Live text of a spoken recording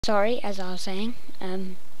Sorry, as I was saying,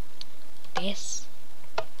 this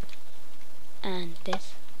and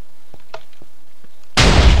this.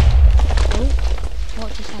 Oh,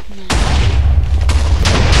 what just happened there?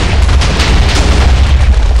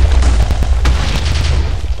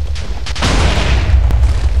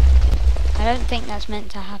 I don't think that's meant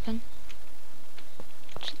to happen.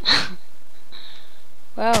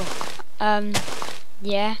 Well,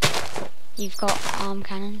 yeah, you've got arm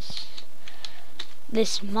cannons.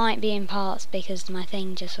 This might be in parts because my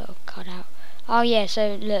thing just sort of cut out. Oh yeah,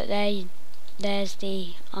 so look there's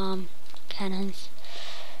the arm cannons.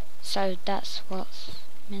 So that's what's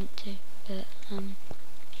meant to, but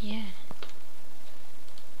yeah.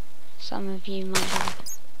 Some of you might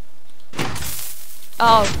have.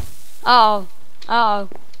 Oh.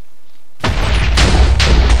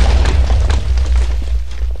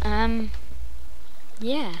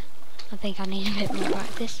 Yeah. I think I need a bit more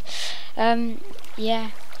practice.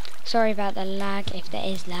 Yeah, sorry about the lag, if there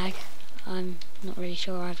is lag. I'm not really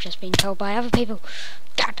sure, I've just been told by other people.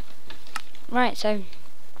 God. Right, so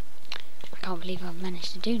I can't believe I've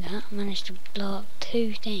managed to do that. I managed to blow up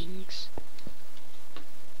 2 things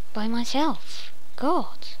by myself.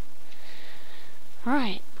 God.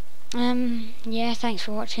 Right. Yeah, thanks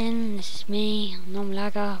for watching. This is me,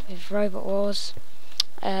 Nomlagger, with Robot Wars.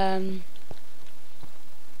 Hang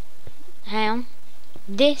on.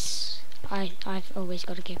 This, I've always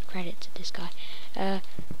got to give credit to this guy.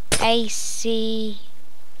 AC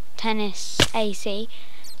Tennis AC.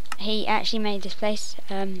 He actually made this place.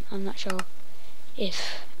 I'm not sure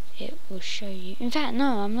if it will show you. In fact,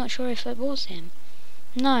 no, I'm not sure if it was him.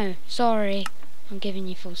 No, sorry, I'm giving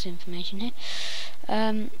you false information here.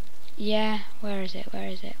 Yeah, where is it?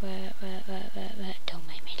 Where? Don't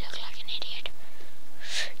make me look like an idiot.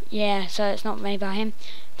 Yeah, so it's not made by him.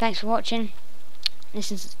 Thanks for watching. This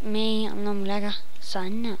is me, I'm Nomlagger,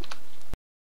 signing out.